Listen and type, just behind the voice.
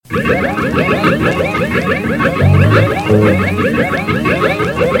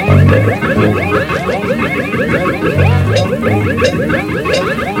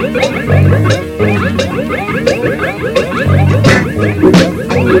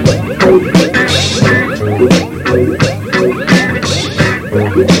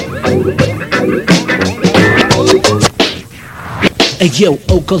よ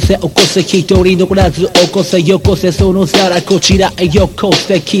起こせ起こせ一人残らず起こせよこせその皿こちらへよこ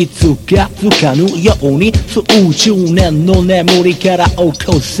せ気づかずかぬように数十年の眠りから起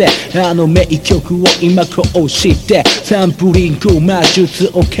こせあの名曲を今こうしてサンプリング魔術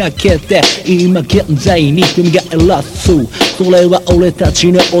をかけて今現在に君が偉すそれは俺た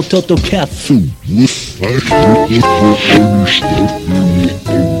ちの音と勝つ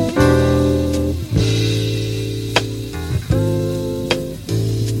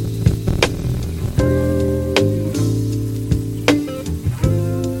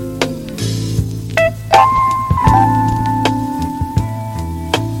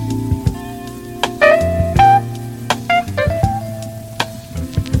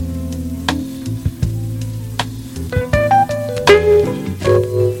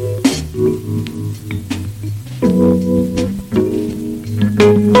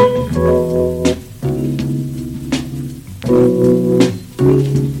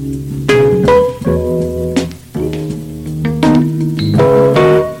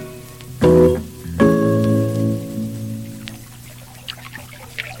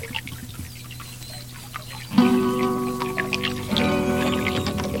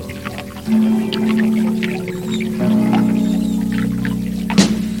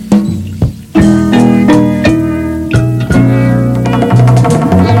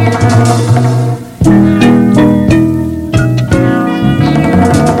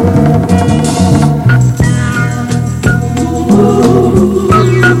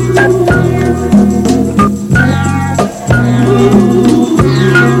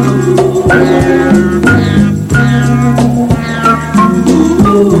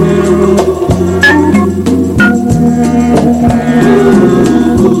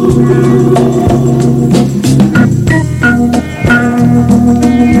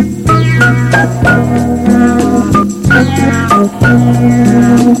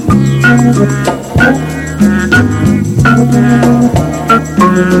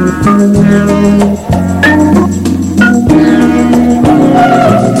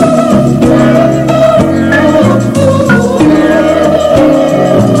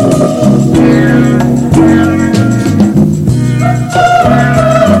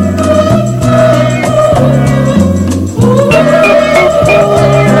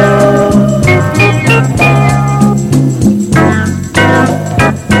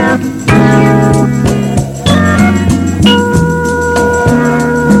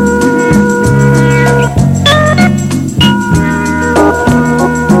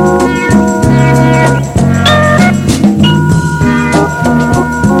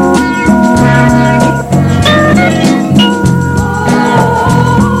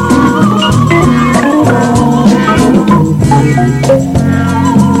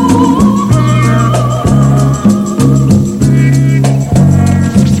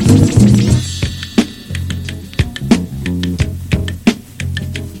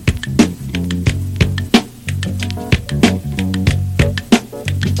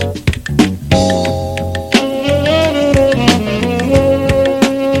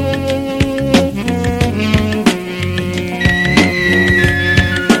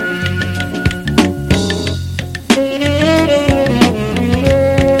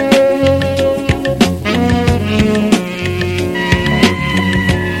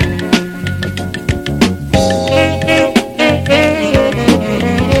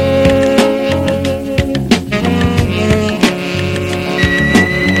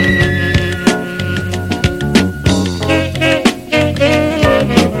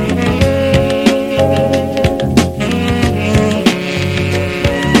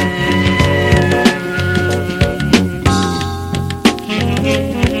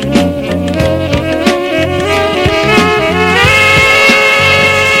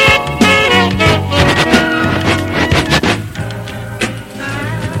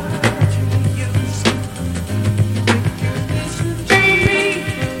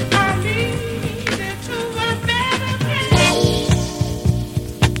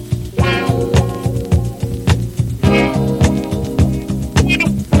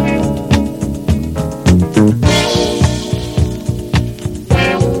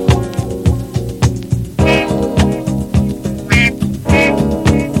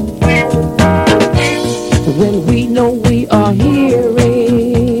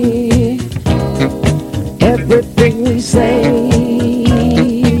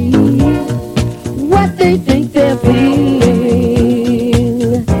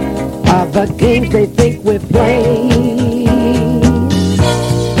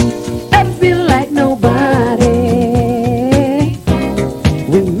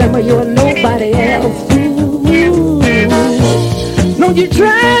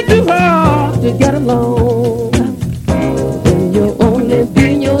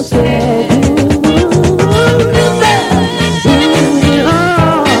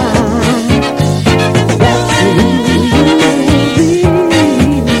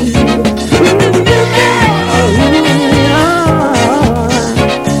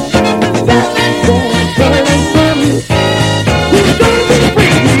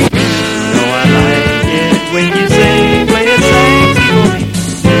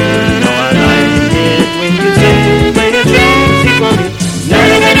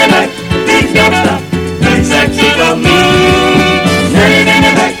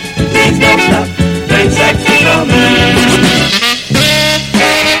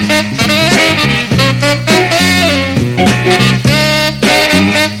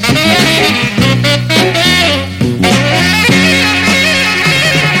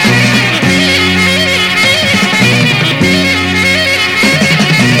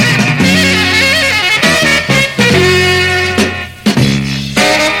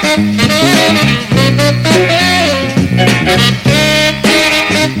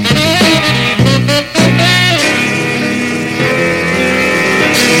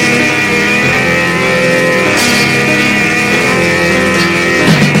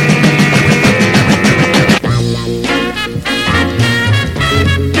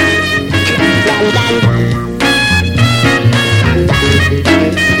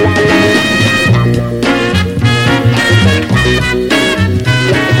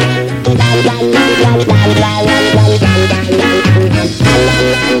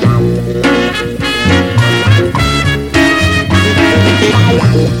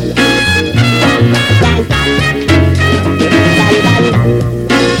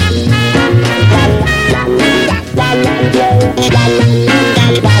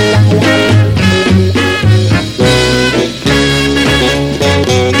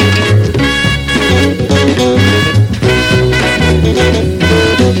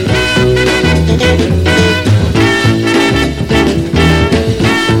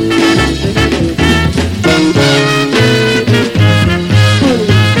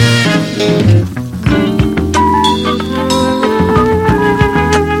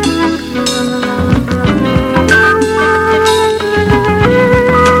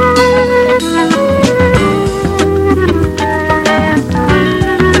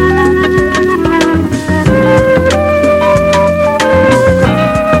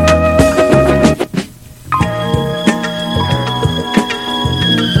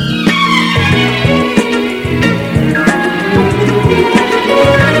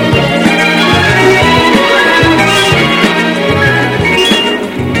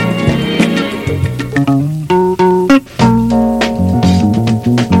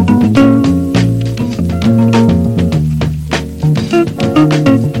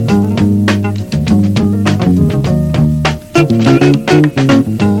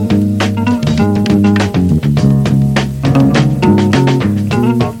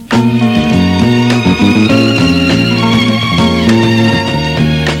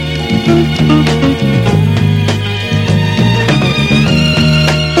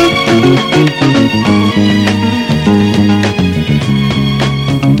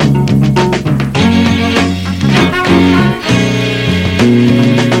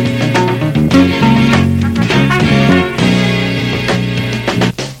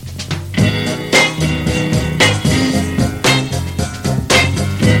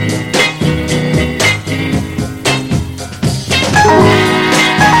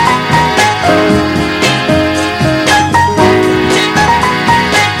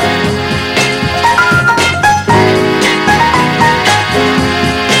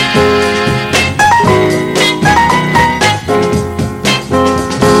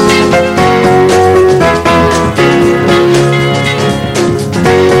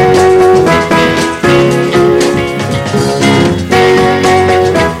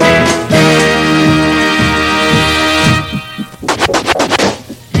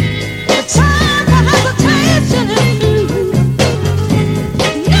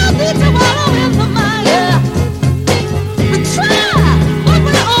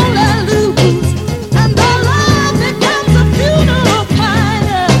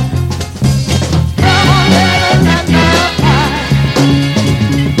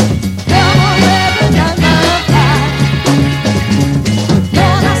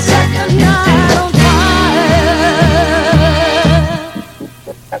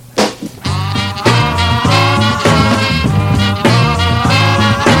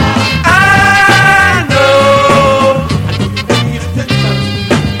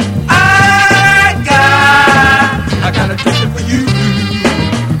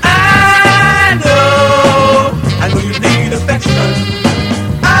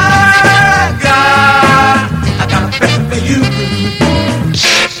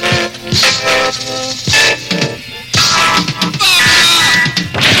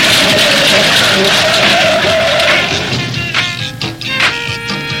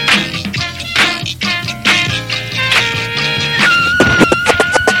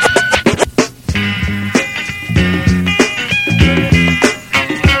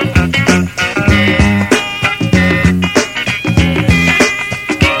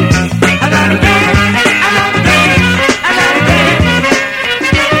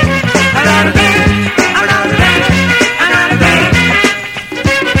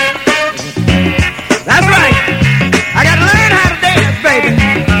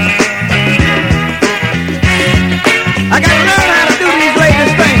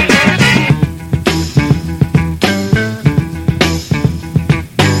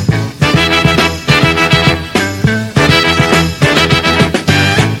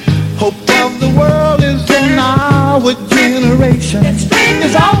inspiration.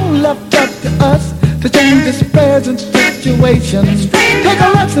 It's all left up to us to change this present situation. Take a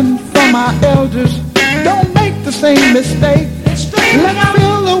lesson from our elders. Don't make the same mistake. Let's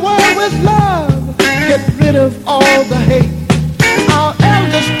fill the world with love. Get rid of all the hate. Our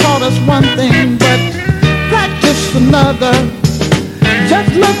elders taught us one thing, but practice another.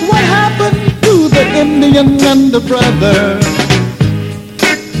 Just look what happened to the Indian and the brother.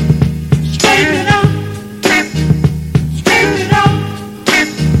 Straighten it out. Straighten it out.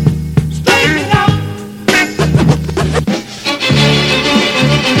 Straighten it out.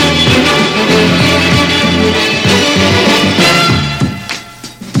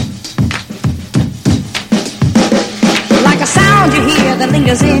 Like a sound you hear that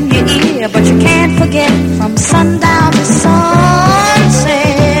lingers in your ear, but you can't forget from sundown to sunset.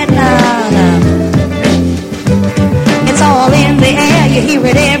 It's all in the air, you hear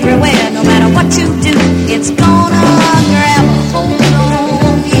it everywhere. No matter what you do, it's gonna grab a hold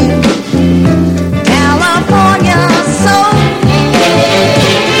on you. California soul.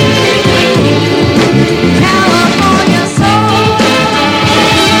 California soul.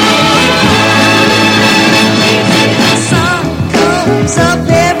 The sun comes up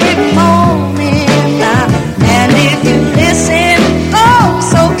every morning now, and if you listen, oh,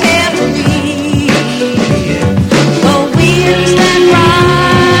 so carefully, the wheels that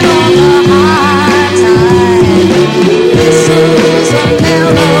ride on the high tide, this is a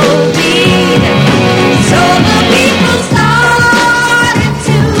melody. So the people started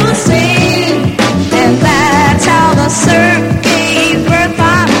to sing, and that's how the surf gave birth,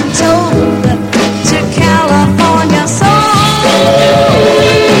 I'm told, to California soul.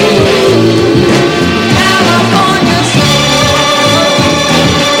 California soul.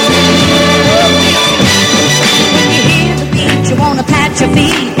 When you hear the beat, you wanna pat your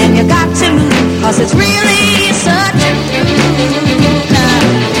feet, and you got to move, 'cause it's really such a groove now.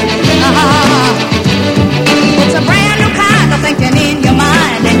 It's a brand new kind of thinking in your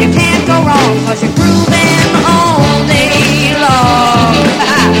mind, and you can't go wrong, 'cause you're grooving all day long.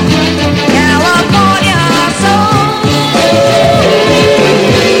 California soul.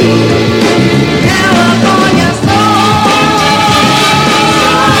 California soul.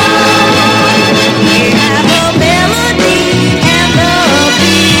 We have a melody and a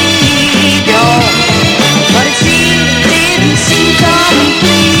beat, y'all, but it didn't seem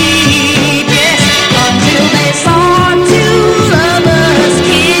complete, yes, until they saw two lovers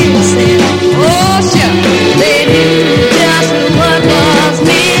kissing. Oh, sure, they knew just what was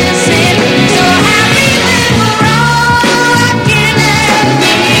missing. So happy they were rocking and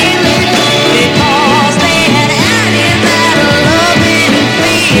reeling, because they had added that loving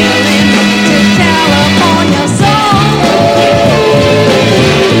feeling to California soul.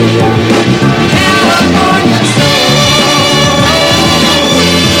 California soul.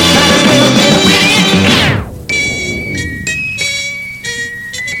 Might as well get with it.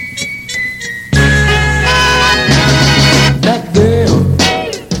 That girl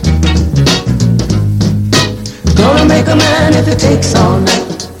gonna make a man if it takes all night.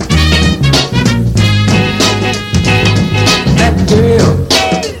 That girl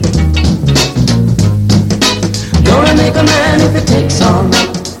gonna make a man if it takes all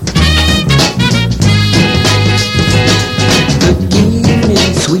night. Good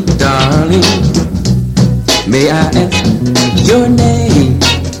evening, sweet darling. May I ask your name?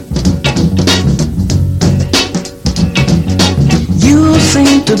 You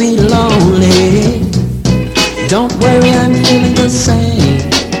seem to be lonely. Don't worry, I'm feeling the same.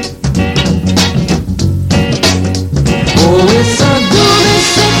 Oh, it's a groovy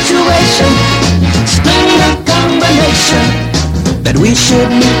situation, splendid combination, that we should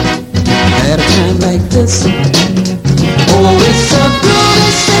meet at a time like this. Oh, it's a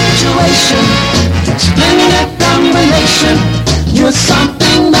groovy situation, splendid combination. You're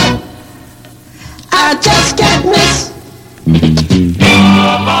something that I just can't miss.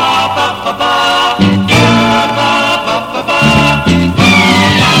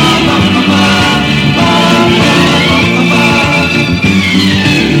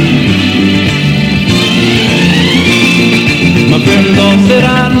 My friend thought that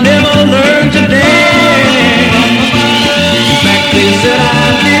I'd never learn to dance. In fact, they said I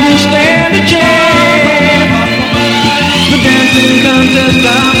didn't stand a chance. The dancing contest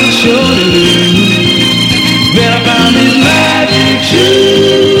I was sure to lose. Then I found his magic shoe.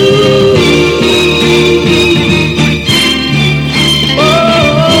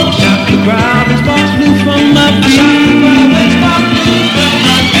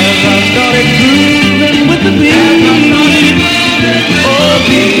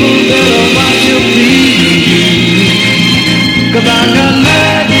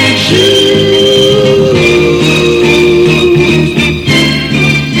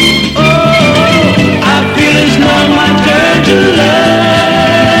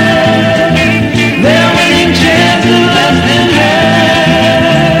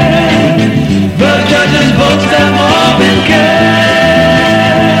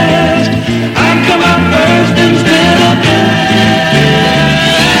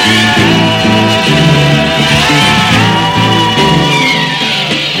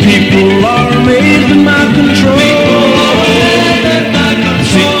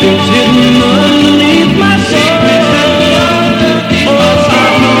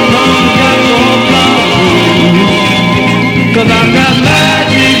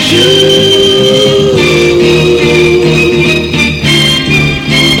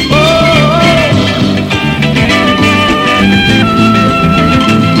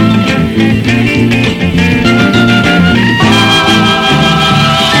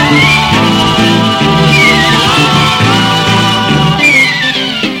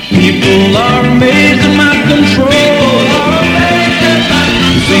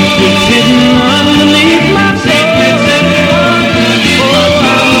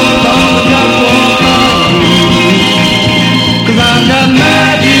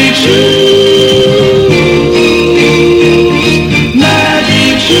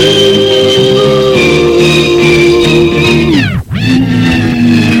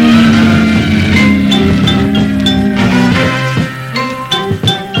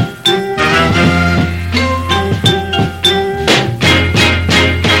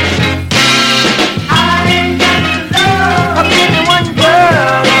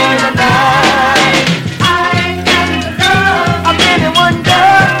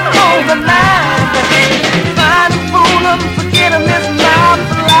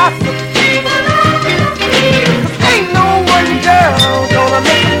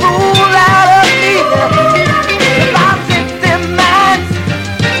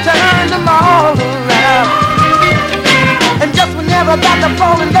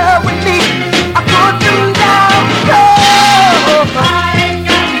 fall in love with me, I put them down. Oh, I ain't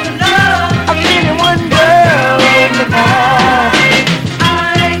got the love of anyone girl on the mind. I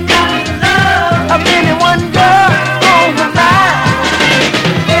ain't got the love of anyone girl on the mind.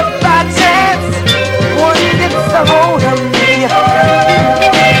 If by chance one gets a hold of me,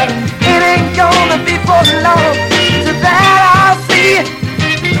 it ain't gonna be for long. To that I'll see,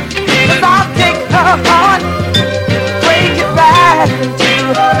 'cause I'll take her heart, break it right in two.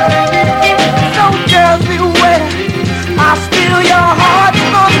 So girls beware, I'll steal your heart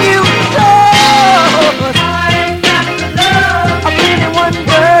from you. Oh, I ain't got the love of anyone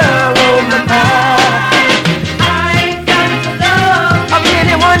girl on the mind. I ain't got the love of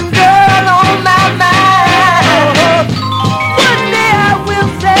anyone girl on my mind. One day I will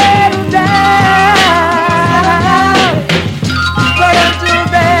settle down, but until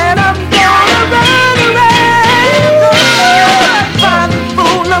then I'm gonna run around. Find the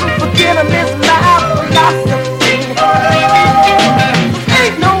fool, I'm forgetting this my philosophy.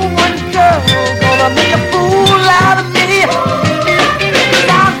 Ain't no one girl gonna make a fool out of me.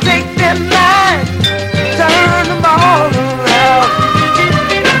 I'll take their mind, turn them all around.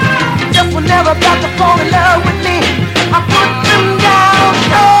 Just whenever about to fall in love with me, I put them down.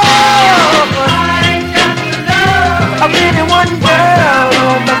 Oh, I ain't got the love of anyone girl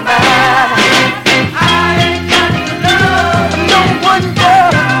on my mind. I ain't got the love of no one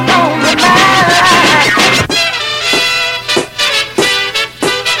girl on my mind.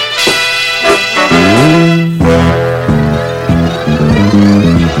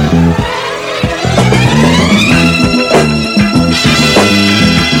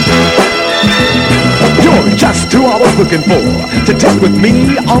 You're just who I was looking for to take with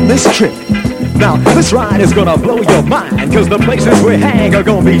me on this trip. Now, this ride is gonna blow your mind, 'cause the places we hang are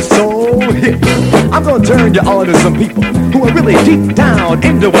gonna be so hip. I'm gonna turn you on to some people who are really deep down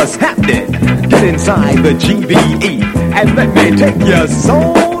into what's happening. Get inside the GBE and let me take your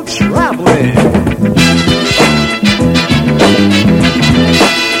soul traveling.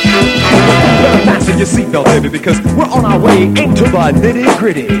 Better fasten your seatbelt, baby, because we're on our way into the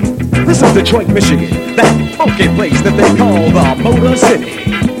nitty-gritty. This is Detroit, Michigan, that funky place that they call the Motor City.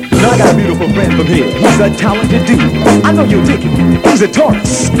 Now I got a beautiful friend from here. He's a talented dude. I know you'll dig him. He's a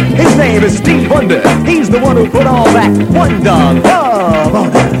Taurus. His name is Steve Wonder. He's the one who put all that wonder love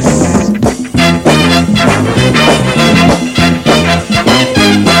on us.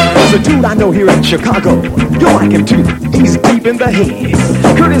 There's a dude I know here in Chicago. You'll like him too. He's deep in the head.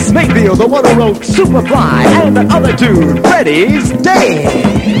 Curtis Mayfield, the one who wrote Superfly, and the other dude, Freddie's dead.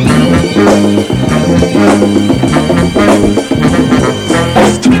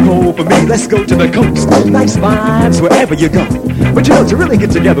 It's too cold for me, let's go to the coast. Nice vibes wherever you go. But you know, to really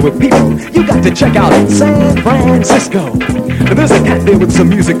get together with people, you got to check out San Francisco. There's a cat there with some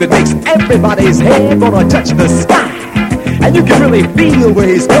music that makes everybody's head gonna touch the sky. And you can really feel where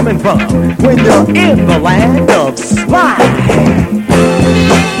he's coming from when you're in the land of slide.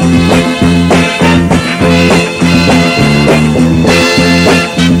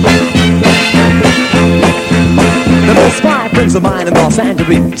 Now there's 5 friends of mine in Los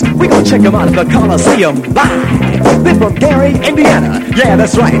Angeles. We gonna check them out at the Coliseum live. They're from Gary, Indiana. Yeah,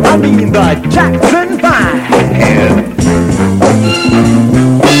 that's right. I mean the Jackson 5.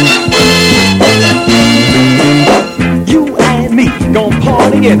 You and me gon'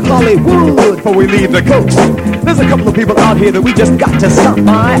 party in Hollywood before we leave the coast. There's a couple of people out here that we just got to stop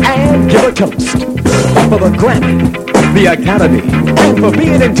by and give a toast. For the Grammy, the Academy, and for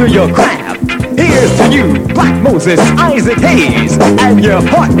being into your craft. Here's to you, Black Moses, Isaac Hayes, and your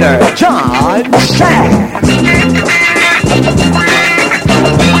partner, John Shaft.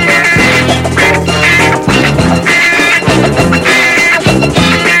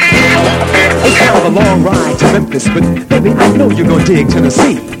 It's kind of a long ride to Memphis, but baby, I know you're gonna dig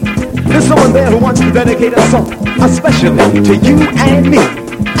Tennessee. There's someone there who wants to dedicate a song, especially to you and me,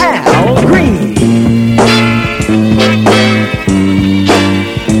 Al Green.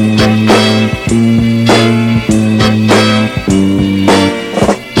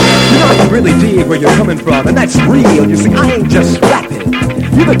 Really dig where you're coming from, and that's real. You see, I ain't just rapping.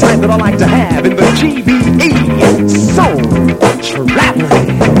 You're the type that I like to have in the GBE. Soul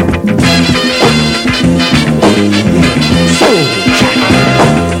traveling. Soul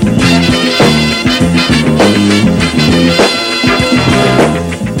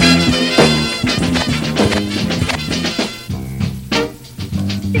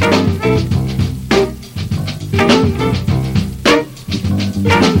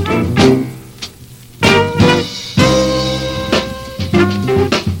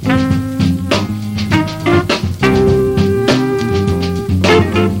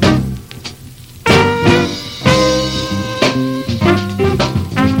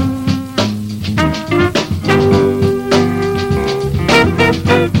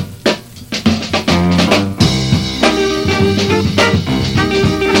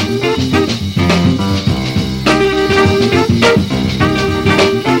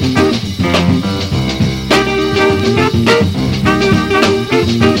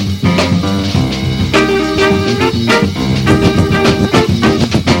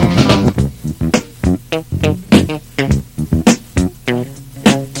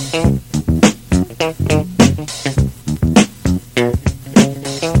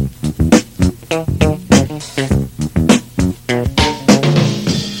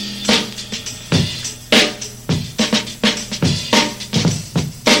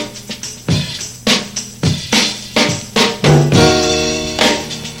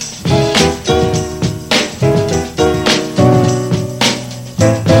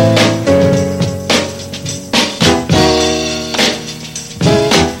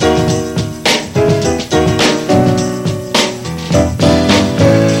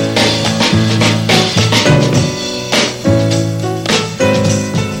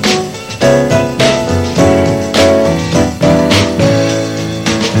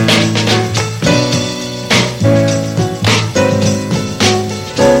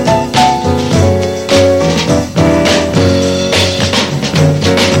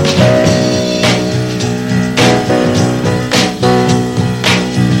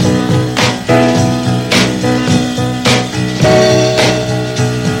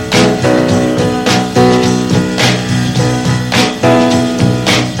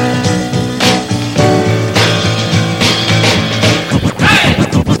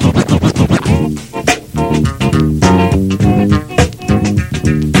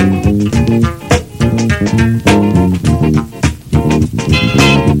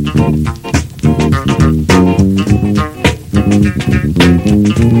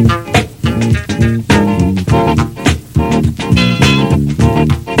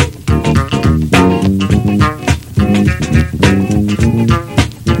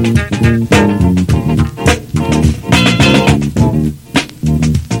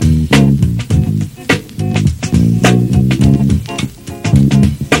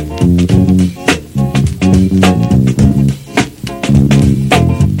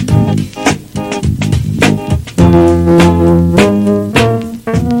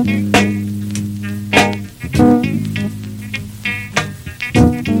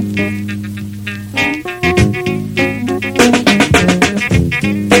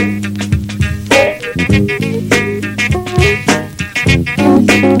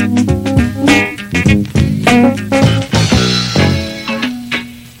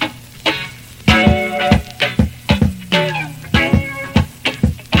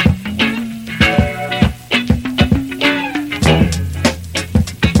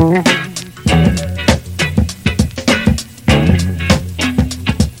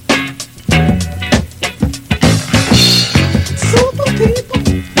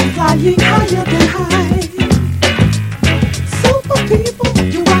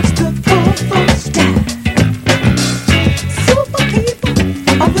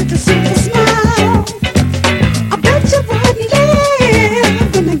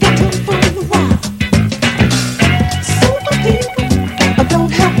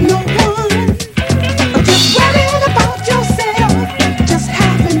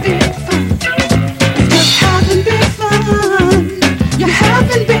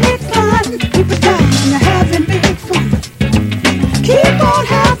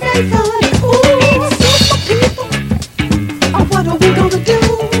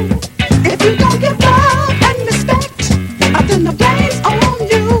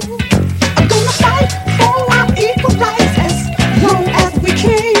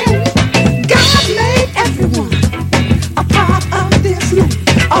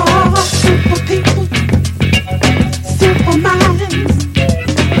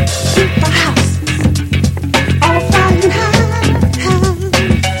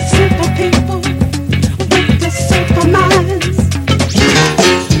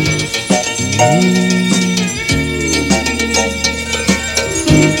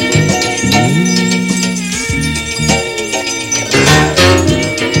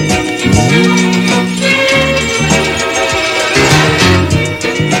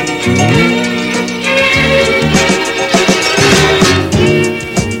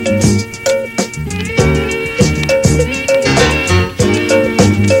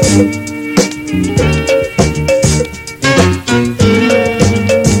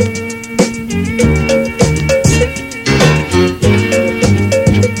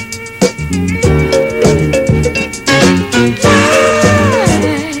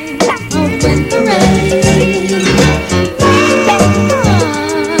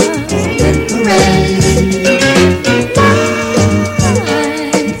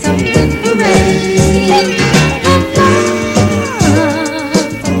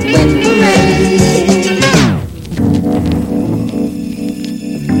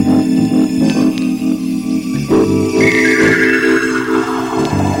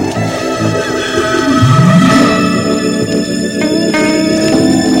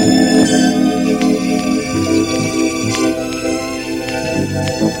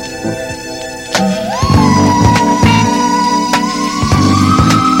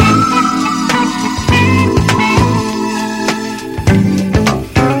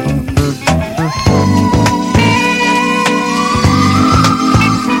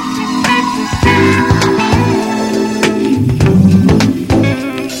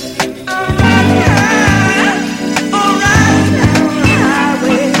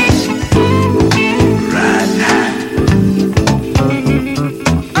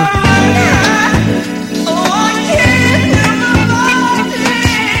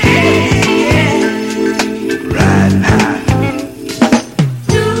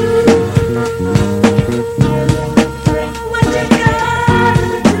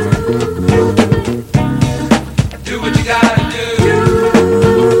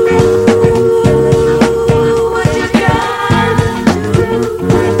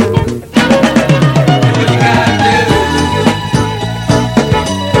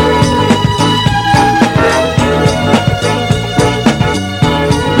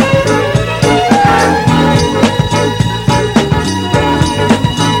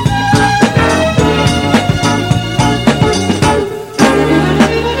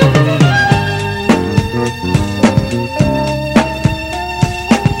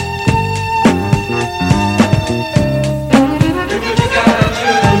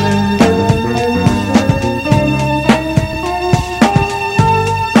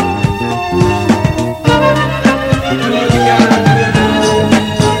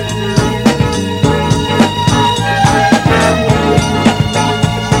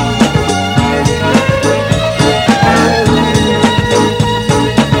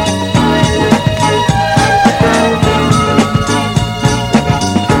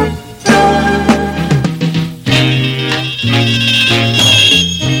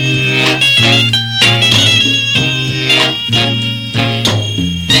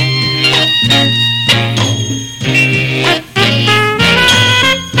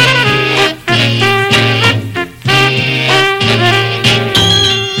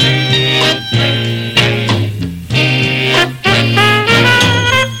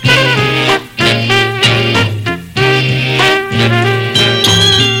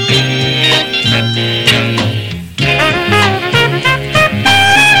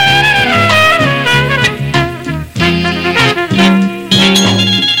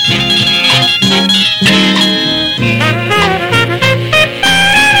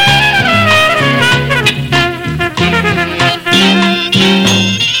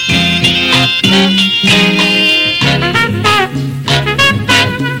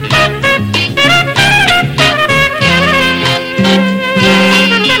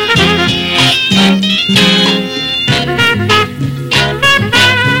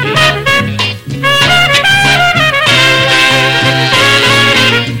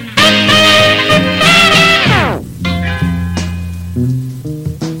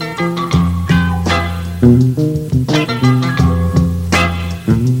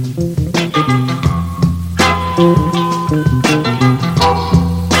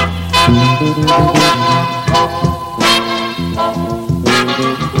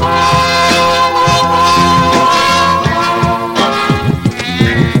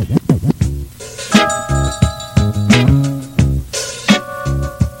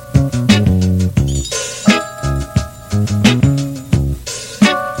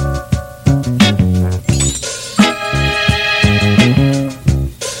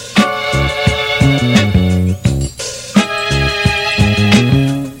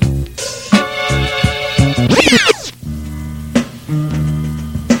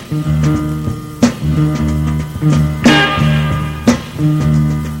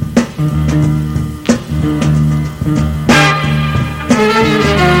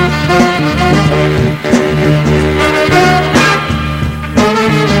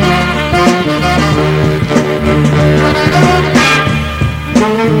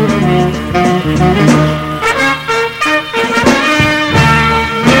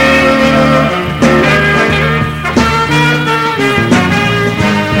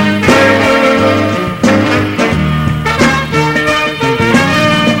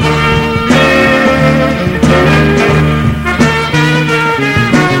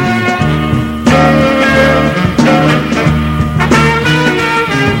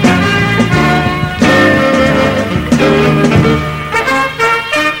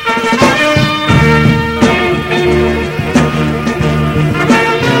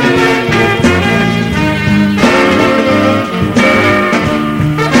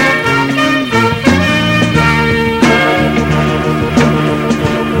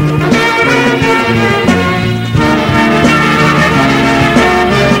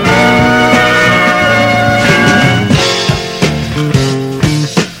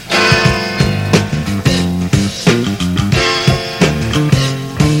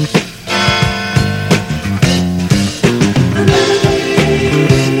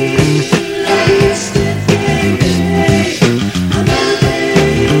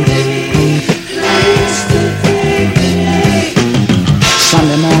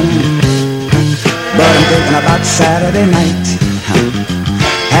Saturday night.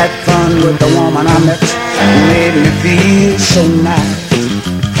 Had fun with the woman I met, made me feel so nice.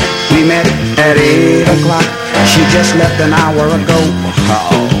 We met at 8 o'clock, she just left an hour ago.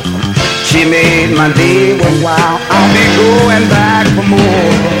 Oh, she made my day worthwhile, I'll be going back for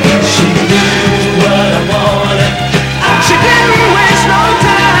more. She knew what I wanted, she didn't waste no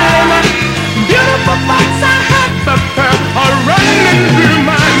time. Beautiful thoughts I had for her are running through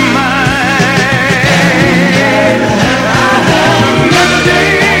my mind. Another day,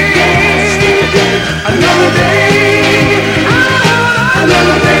 another day,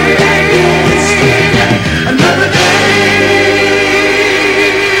 another day, another day,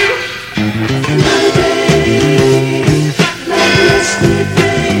 like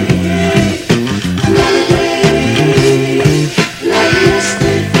yesterday, another day, like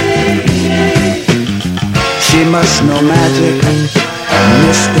yesterday. She must know magic,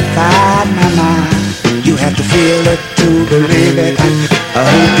 mystified my mind. You have to feel it to believe it, a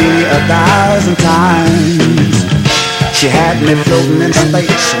hoopty 1,000 times. She had me floating in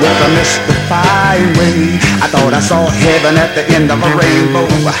space with a mystifying way. I thought I saw heaven at the end of a rainbow,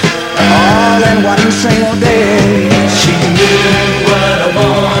 all in one single day. She knew what I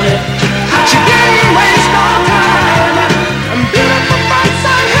wanted, she didn't waste no time. And beautiful thoughts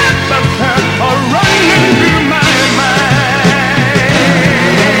I had from her are running through my mind.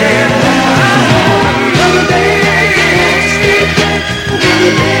 Another day,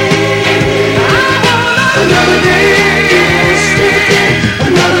 another day,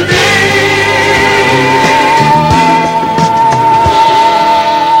 another day.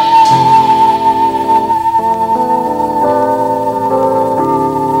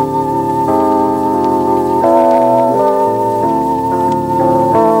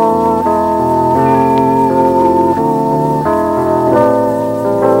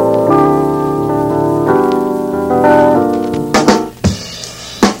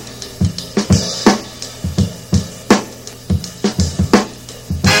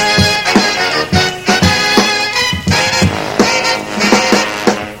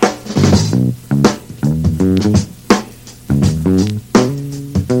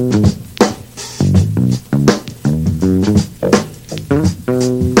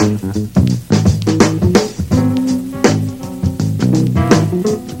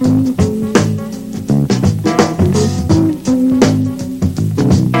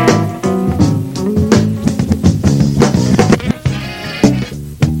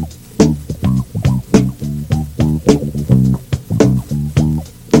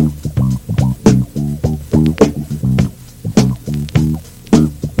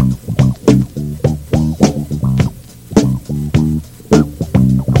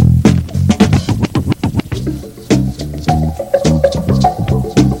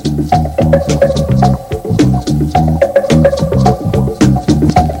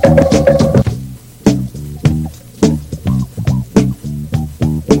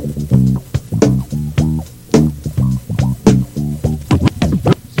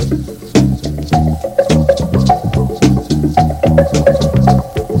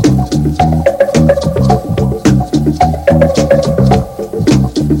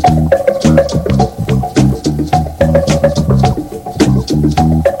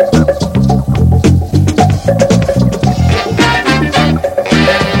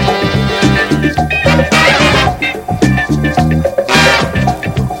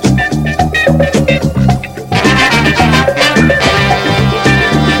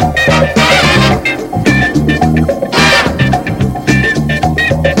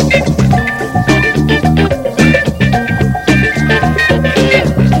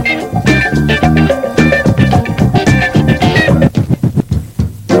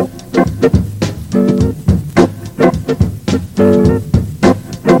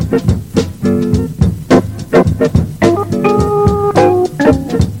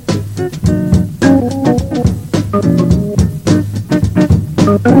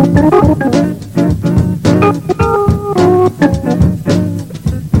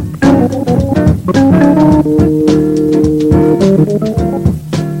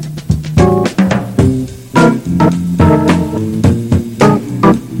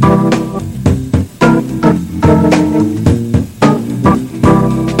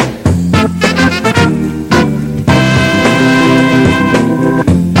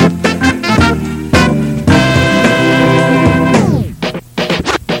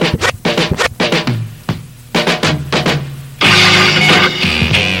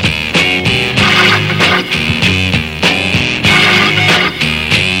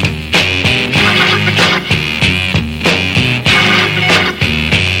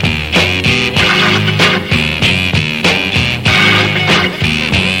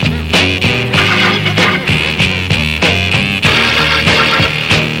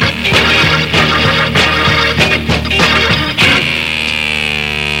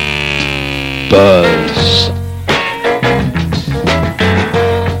 Buzz.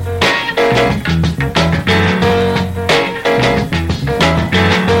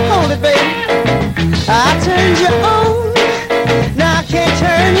 Hold it, baby. I turned you on, now I can't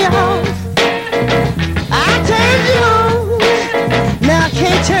turn you off. I turned you on, now I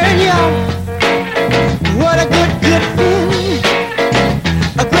can't turn you off. What a good, good feeling,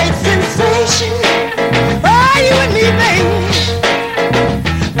 a great sensation. Oh, you and me, baby,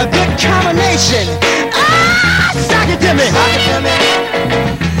 a good combination. Ah, suck it to me, suck it to me,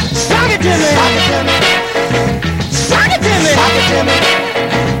 suck it to me, suck it to me, suck it to me, suck it to me.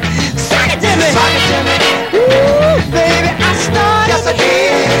 Suck it to me, suck it to me. Ooh, baby, I started, yes I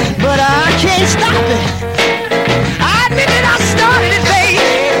did, but I can't stop it. I admit that I started it, baby,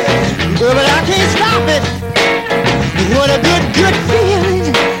 but I can't stop it. What a good, good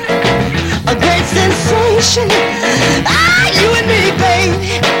feeling, a great sensation. Ah, you and me,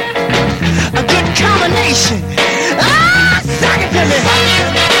 baby, a good combination. Ah, suck it to me,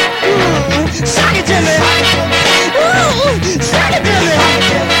 ooh, suck it to me, ooh, suck it to me.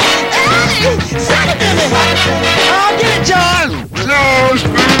 Suck it to me. Oh, get it, John.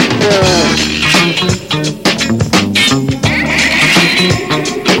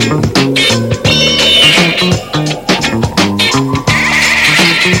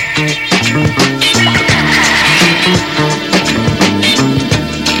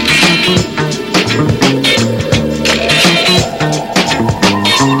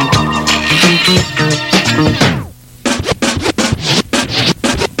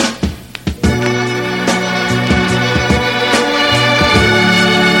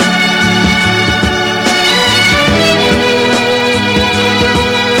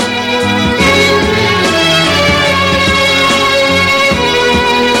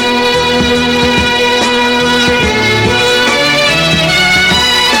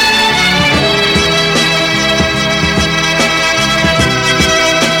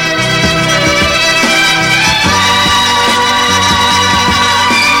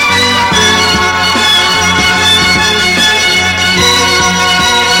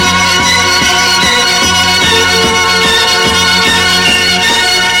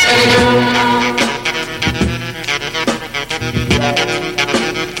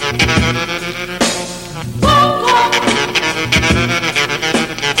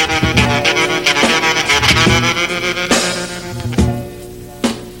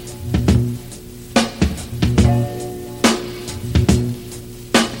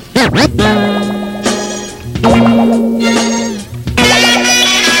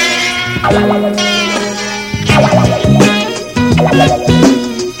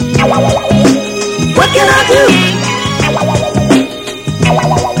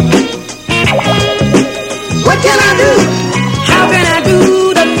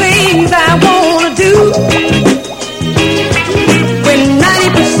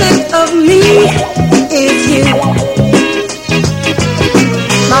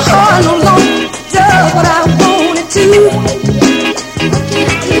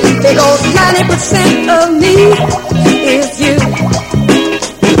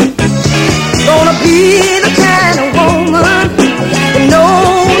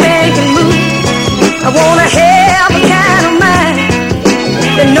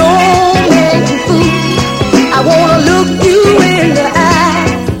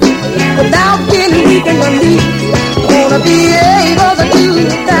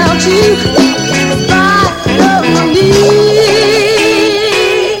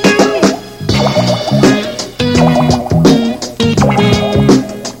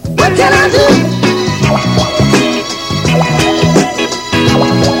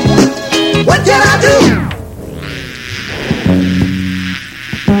 What